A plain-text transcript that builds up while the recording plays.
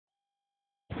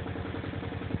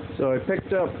So I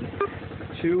picked up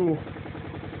two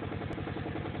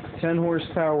 10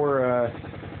 horsepower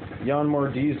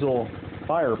Yanmar diesel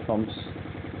fire pumps.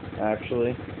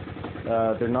 Actually,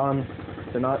 they're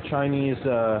not Chinese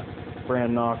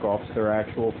brand knockoffs. They're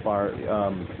actual fire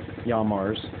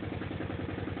Yanmars.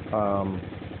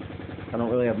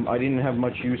 I didn't have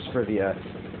much use for the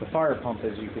fire pump,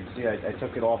 as you can see. I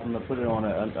took it off and put it on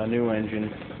a new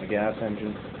engine, a gas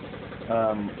engine.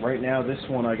 Right now, this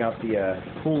one I got the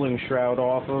cooling shroud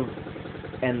off of,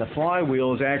 and the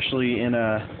flywheel is actually in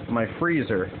my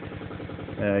freezer.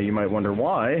 You might wonder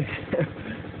why.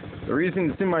 The reason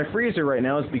it's in my freezer right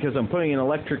now is because I'm putting an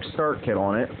electric start kit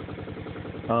on it,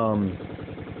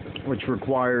 which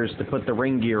requires to put the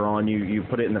ring gear on. You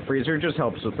put it in the freezer. It just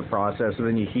helps with the process, and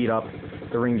then you heat up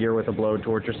the ring gear with a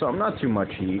blowtorch or something. Not too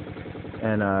much heat,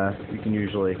 and you can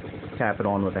usually tap it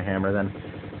on with a hammer then.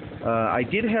 I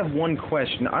did have one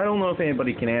question. I don't know if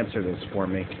anybody can answer this for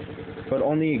me, but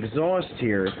on the exhaust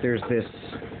here, there's this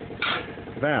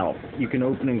valve. You can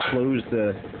open and close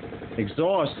the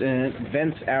exhaust, and it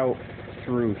vents out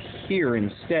through here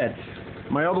instead.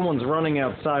 My other one's running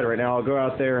outside right now. I'll go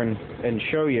out there and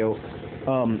show you.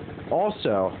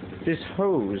 Also, this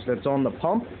hose that's on the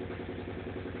pump,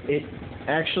 it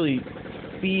actually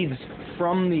feeds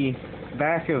from the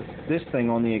back of this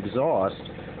thing on the exhaust.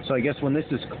 So I guess when this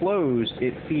is closed,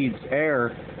 it feeds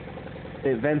air.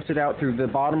 It vents it out through the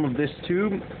bottom of this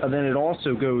tube, and then it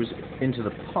also goes into the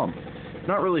pump.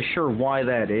 Not really sure why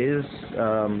that is.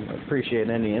 Appreciate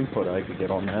any input I could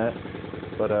get on that.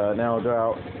 But now I'll go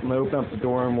out. I'm going to open up the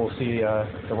door and we'll see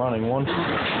the running one. And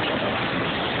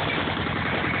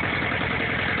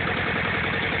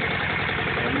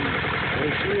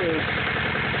there she is.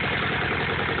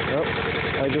 Yep.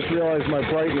 I just realized my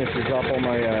brightness is up on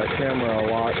my camera a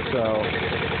lot, so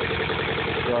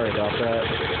sorry about that.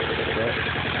 Yep.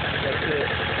 That's it.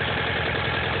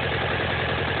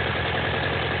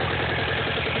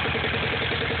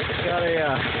 Got a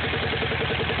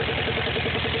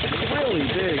really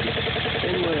big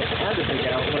inlet and a big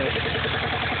outlet.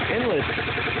 Inlet's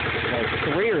like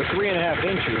 3 or 3.5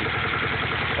 inches.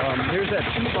 Here's that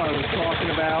tube I was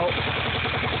talking about.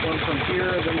 One from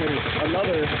here, then there's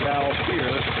another valve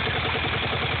here,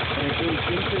 and it goes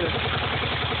into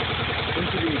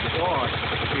the exhaust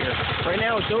here. Right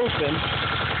now it's open,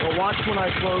 but watch when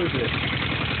I close it.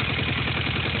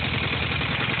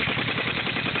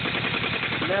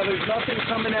 Now there's nothing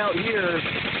coming out here.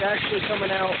 It's actually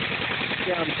coming out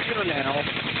down here now,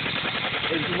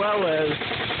 as well as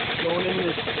going in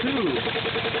this tube.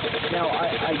 Now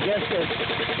I guess that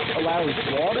allows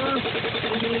water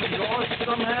in the exhaust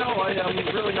somehow. I'm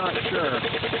really not sure.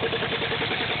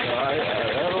 So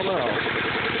I don't know.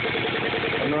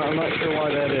 I'm not sure why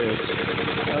that is.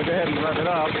 I'll go ahead and rev it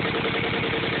up.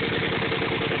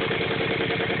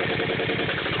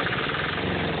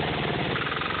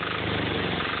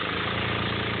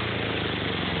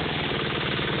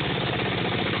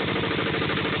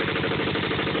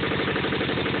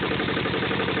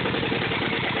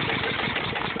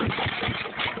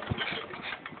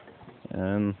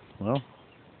 And, well,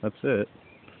 that's it.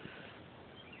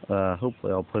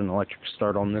 Hopefully I'll put an electric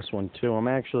start on this one too. I'm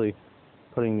actually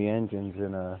putting the engines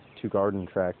in 2 garden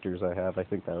tractors I have. I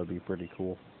think that would be pretty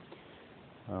cool.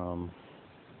 Not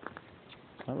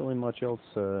really much else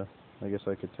I guess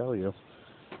I could tell you,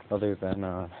 other than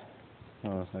I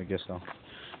guess I'll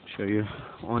show you.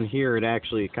 On here it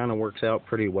actually kind of works out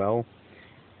pretty well,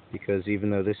 because even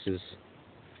though this is,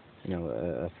 you know,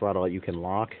 a throttle that you can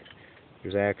lock,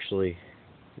 there's actually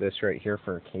this right here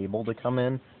for a cable to come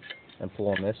in and pull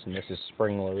on this, and this is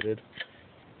spring-loaded.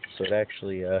 So it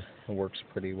actually works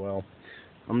pretty well.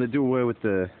 I'm going to do away with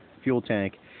the fuel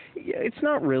tank. It's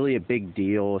not really a big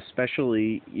deal,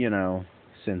 especially, you know,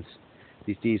 since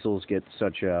these diesels get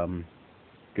such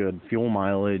good fuel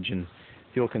mileage and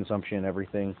fuel consumption and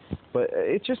everything. But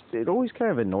it always kind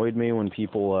of annoyed me when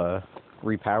people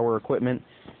repower equipment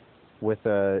with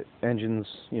engines,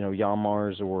 you know,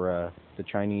 Yanmars or the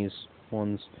Chinese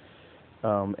ones,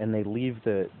 and they leave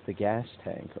the gas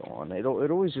tank on. It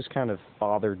always just kind of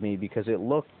bothered me, because it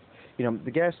looked, you know,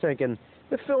 the gas tank and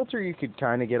the filter you could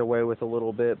kind of get away with a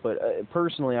little bit, but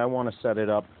personally I want to set it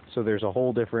up so there's a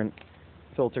whole different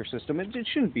filter system. It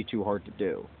shouldn't be too hard to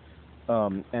do,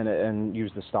 and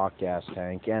use the stock gas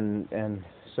tank and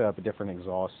set up a different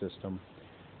exhaust system.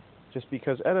 Just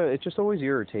because it just always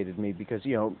irritated me, because,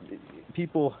 you know,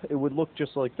 it would look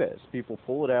just like this. People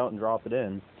pull it out and drop it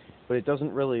in, but it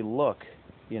doesn't really look,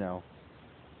 you know,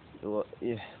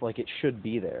 like it should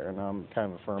be there. And I'm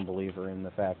kind of a firm believer in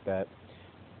the fact that,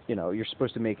 you know, you're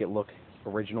supposed to make it look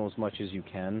original as much as you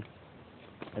can.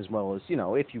 as well as, you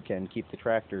know, if you can, keep the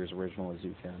tractor as original as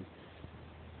you can,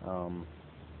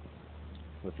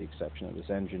 with the exception of this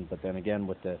engine. But then again,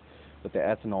 with the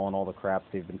ethanol and all the crap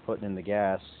they've been putting in the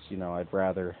gas, you know, I'd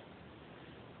rather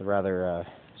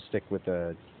stick with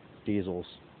the diesels.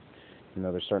 You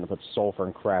know, they're starting to put sulfur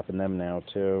and crap in them now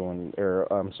too, and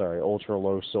I'm sorry, ultra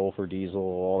low sulfur diesel,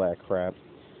 all that crap,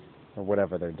 or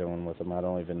whatever they're doing with them. I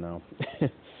don't even know.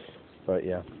 But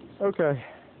yeah, okay.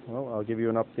 Well, I'll give you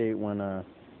an update when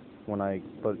I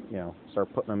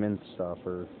start putting them in stuff,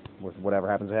 or with whatever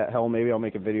happens. Hell, maybe I'll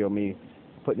make a video of me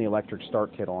putting the electric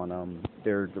start kit on.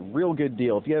 They're a real good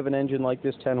deal. If you have an engine like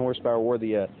this, 10 horsepower, or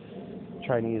the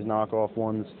Chinese knockoff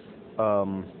ones,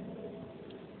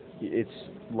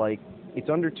 it's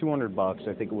under 200 bucks.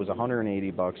 I think it was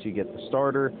 180 bucks. You get the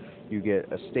starter, you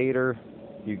get a stator,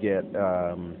 you get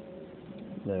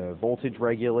the voltage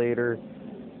regulator,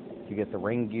 you get the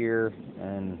ring gear,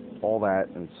 and all that,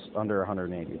 and it's under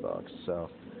 180 bucks. So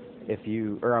it's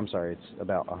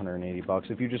about 180 bucks.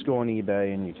 If you just go on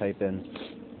eBay and you type in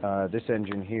this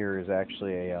engine here is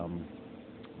actually I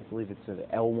believe it's an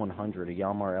L100, a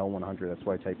Yanmar L100. That's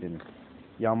why I typed in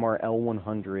Yanmar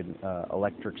L100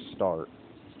 electric start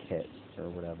kit or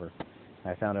whatever.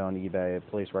 I found it on eBay, a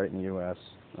place right in the U.S.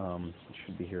 It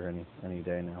should be here any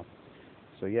day now.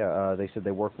 So yeah, they said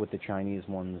they work with the Chinese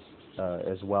ones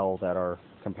as well that are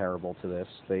comparable to this.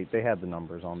 They had the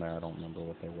numbers on there. I don't remember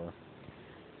what they were.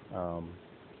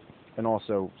 And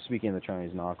also, speaking of the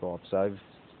Chinese knockoffs, I've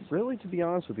really, to be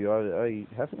honest with you, I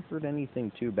haven't heard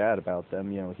anything too bad about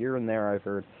them. You know, here and there I've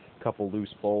heard a couple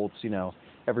loose bolts. You know,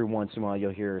 every once in a while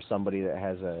you'll hear somebody that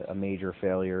has a major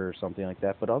failure or something like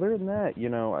that. But other than that, you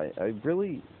know, I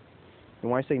really,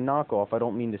 and when I say knockoff, I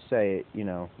don't mean to say it, you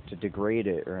know, to degrade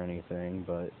it or anything,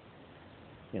 but,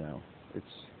 you know, it's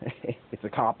it's a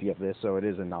copy of this, so it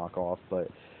is a knockoff, but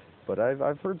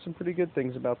I've heard some pretty good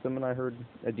things about them, and I heard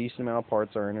a decent amount of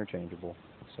parts are interchangeable.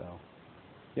 So,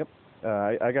 yep,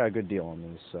 I got a good deal on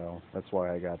these, so that's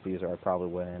why I got these, or I probably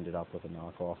would have ended up with a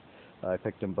knockoff. I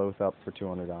picked them both up for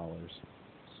 $200,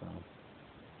 so,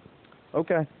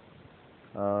 okay.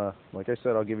 Like I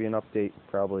said, I'll give you an update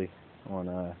probably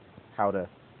on how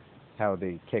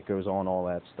the kit goes on, all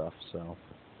that stuff, so,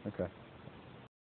 okay.